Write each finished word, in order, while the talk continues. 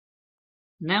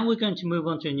Now we're going to move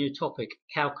on to a new topic,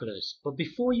 calculus. But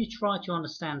before you try to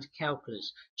understand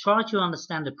calculus, try to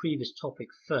understand the previous topic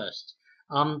first.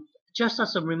 Just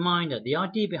as a reminder, the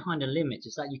idea behind the limit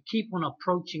is that you keep on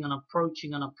approaching and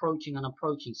approaching and approaching and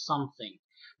approaching something.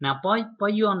 Now, by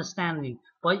you understanding,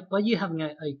 by you having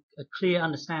a clear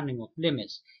understanding of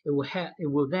limits, it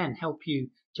will then help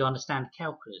you to understand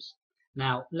calculus.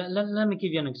 Now, let me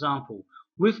give you an example.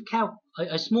 With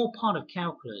a small part of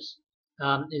calculus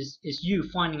is you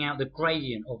finding out the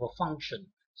gradient of a function.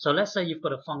 So let's say you've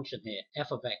got a function here,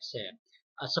 f of x here.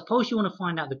 Suppose you want to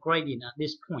find out the gradient at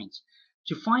this point.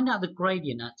 To find out the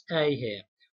gradient at a here,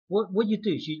 what you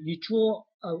do is you draw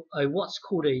a what's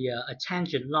called a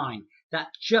tangent line that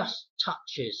just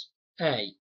touches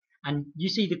a. And you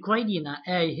see the gradient at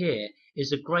a here is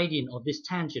the gradient of this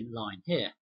tangent line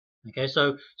here. Okay,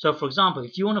 so for example,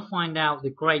 if you want to find out the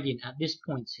gradient at this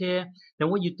point here, then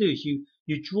what you do is you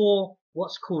draw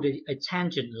what's called a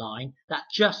tangent line that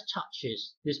just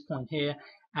touches this point here,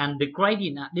 and the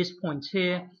gradient at this point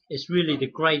here is really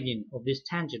the gradient of this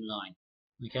tangent line.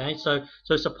 Okay, so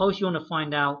suppose you want to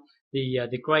find out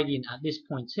the gradient at this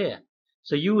point here,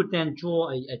 so you would then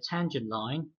draw a tangent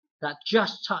line that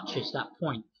just touches that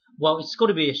point. Well, it's got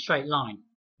to be a straight line.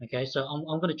 Okay, so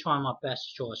I'm going to try my best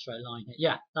to draw a straight line here.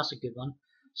 Yeah, that's a good one.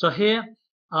 So here,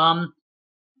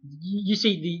 you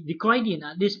see the gradient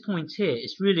at this point here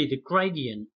is really the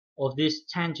gradient of this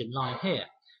tangent line here.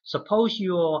 Suppose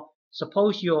you're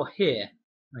here,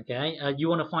 okay, you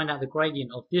want to find out the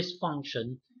gradient of this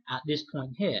function at this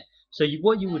point here. So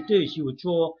what you would do is you would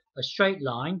draw a straight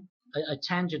line, a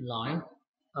tangent line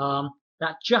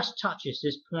that just touches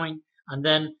this point, and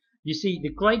then you see the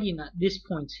gradient at this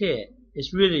point here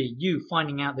is really you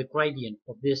finding out the gradient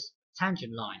of this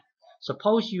tangent line.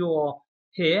 Suppose you're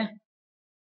here,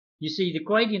 you see the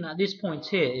gradient at this point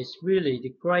here is really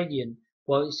the gradient,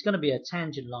 well, it's going to be a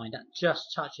tangent line that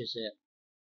just touches it.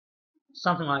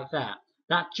 Something like that.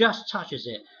 That just touches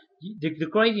it. The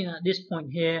gradient at this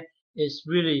point here is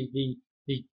really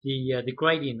the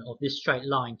gradient of this straight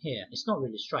line here. It's not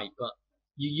really straight, but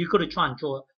you got to try and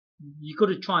draw. You got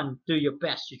to try and do your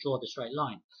best to draw the straight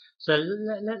line. So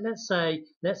let's say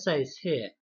it's here.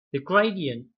 The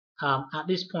gradient at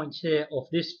this point here of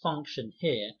this function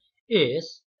here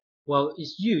is, well,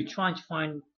 it's you trying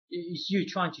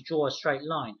to draw a straight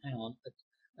line. Hang on,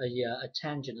 a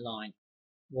tangent line.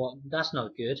 Well, that's no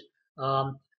good.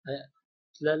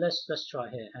 Let's try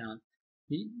here. Hang on.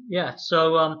 Yeah.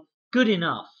 So good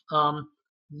enough.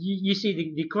 You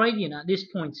see the gradient at this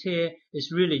point here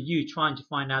is really you trying to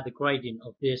find out the gradient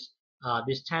of this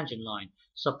this tangent line.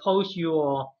 Suppose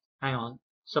you're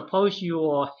suppose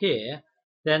you're here,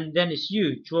 then it's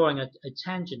you drawing a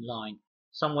tangent line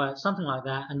somewhere, something like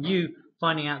that, and you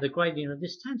finding out the gradient of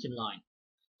this tangent line.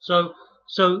 So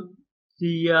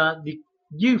the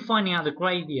you finding out the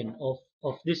gradient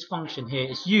of this function here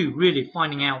is you really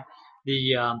finding out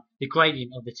the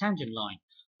gradient of the tangent line.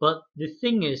 But the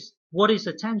thing is, what is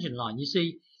a tangent line? You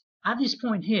see, at this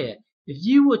point here, if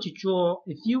you were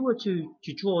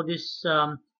to draw this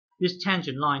this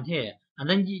tangent line here, and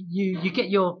then you get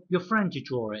your friend to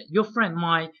draw it, your friend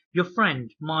might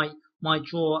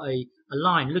draw a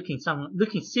line looking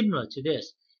similar to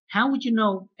this. How would you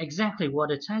know exactly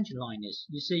what a tangent line is?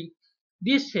 You see,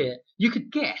 this here, you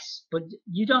could guess, but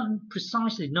you don't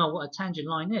precisely know what a tangent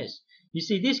line is. You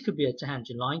see, this could be a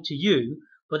tangent line to you,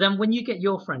 but then when you get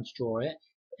your friend to draw it,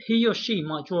 he or she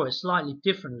might draw it slightly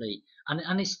differently,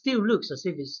 and it still looks as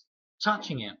if it's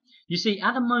touching it. You see,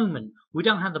 at the moment, we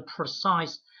don't have the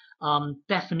precise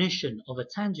definition of a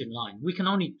tangent line. We can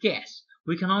only guess.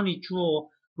 We can only draw.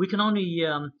 We can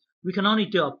only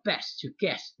do our best to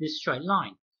guess this straight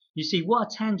line. You see, what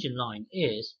a tangent line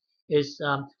is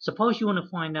suppose you want to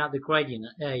find out the gradient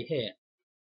at A here.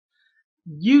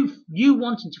 You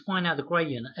wanting to find out the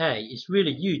gradient at A is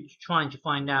really you trying to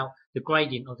find out the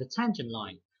gradient of the tangent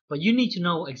line. But you need to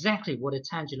know exactly what a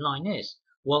tangent line is.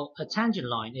 Well, a tangent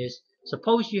line is,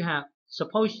 suppose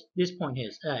this point here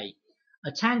is A.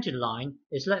 A tangent line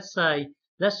is, let's say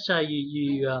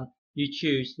you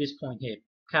choose this point here,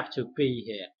 capital B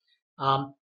here.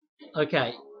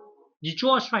 Okay, you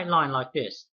draw a straight line like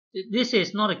this. This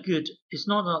is not a good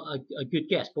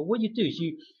guess, but what you do is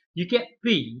you get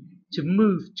B to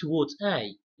move towards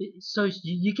A. So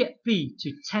you get B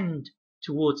to tend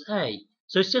towards A.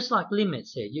 So it's just like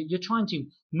limits here. You're trying to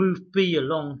move B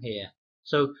along here.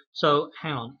 So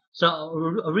hang on. So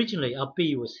originally our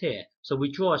B was here. So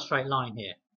we draw a straight line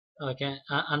here. Okay,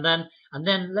 and then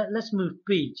let's move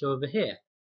B to over here,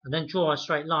 and then draw a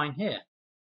straight line here.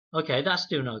 Okay, that's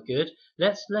still no good.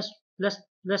 Let's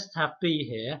have B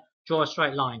here, draw a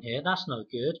straight line here. That's no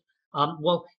good.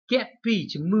 well, get B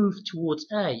to move towards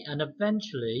A, and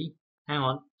eventually, hang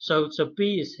on, so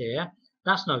B is here.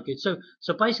 That's no good. So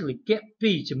basically, get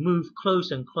B to move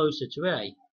closer and closer to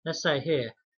A. Let's say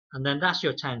here, and then that's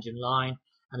your tangent line,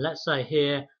 and let's say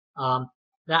here,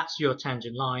 that's your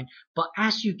tangent line. But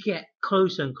as you get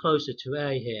closer and closer to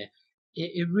A here,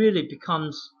 it really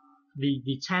becomes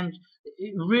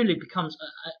it really becomes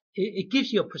it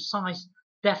gives you a precise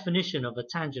definition of a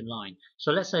tangent line.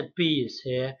 So let's say B is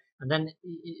here, and then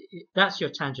that's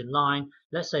your tangent line.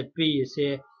 Let's say B is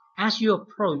here. As you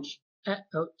approach,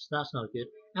 oh, that's not good.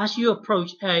 As you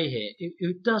approach A here,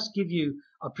 it does give you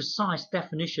a precise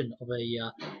definition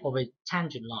of a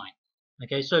tangent line.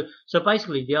 Okay, so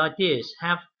basically the idea is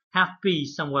have B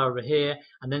somewhere over here,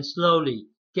 and then slowly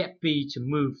get B to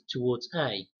move towards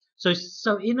A.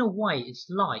 So in a way, it's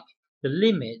like the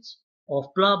limit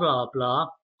of blah blah blah.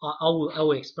 I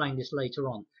will explain this later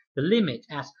on. The limit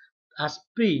as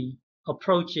B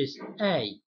approaches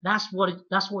A. That's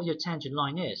what your tangent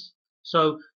line is.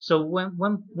 So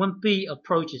when B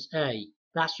approaches A,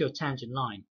 that's your tangent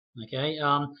line. Okay.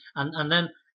 And then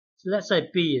let's say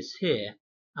B is here.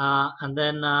 And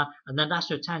then that's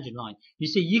your tangent line. You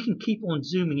see, you can keep on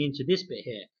zooming into this bit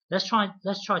here. Let's try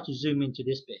to zoom into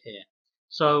this bit here.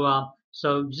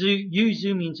 So you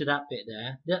zoom into that bit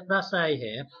there. That's A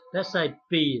here. Let's say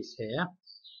B is here.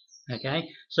 Okay.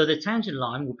 So the tangent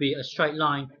line will be a straight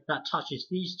line that touches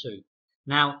these two.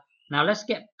 Now let's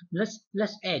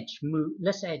edge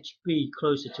B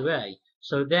closer to A.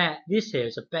 So this here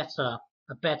is a better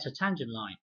tangent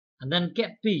line. And then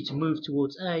get B to move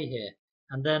towards A here.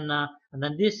 And then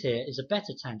this here is a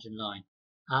better tangent line.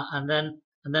 And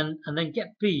then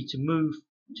get B to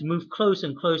move closer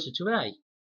and closer to A.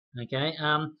 Okay,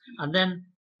 and then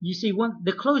you see,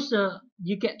 the closer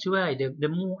you get to A, the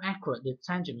more accurate the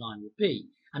tangent line will be.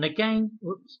 And again,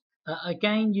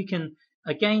 you can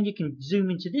zoom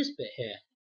into this bit here.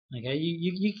 Okay,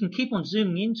 you can keep on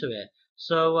zooming into it.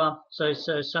 So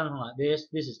something like this.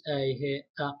 This is A here.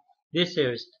 This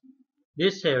here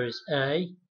is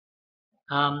A.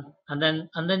 And then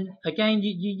again,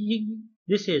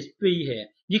 this is B here.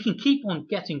 You can keep on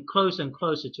getting closer and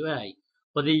closer to A,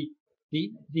 but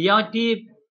the idea,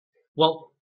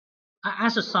 well,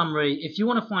 as a summary, if you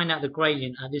want to find out the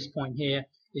gradient at this point here,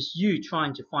 it's you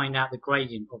trying to find out the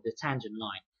gradient of the tangent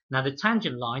line. Now the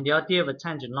tangent line, the idea of a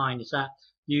tangent line is that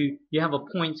you have a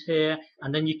point here,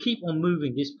 and then you keep on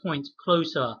moving this point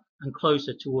closer and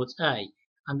closer towards A.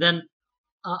 And then,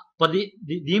 but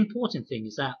the important thing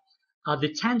is that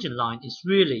the tangent line is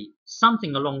really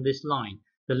something along this line,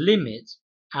 the limit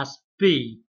as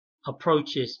B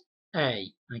approaches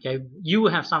A. Okay, you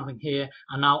will have something here,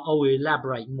 and I will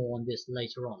elaborate more on this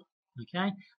later on.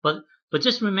 Okay, but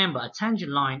just remember, a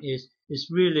tangent line is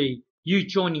really you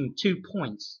joining 2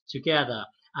 points together,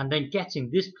 and then getting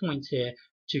this point here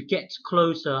to get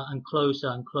closer and closer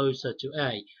and closer to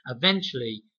A.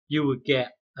 Eventually, you will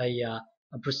get a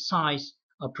precise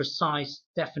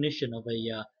definition of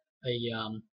a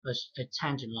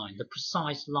tangent line, the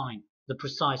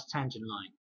precise tangent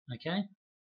line. Okay.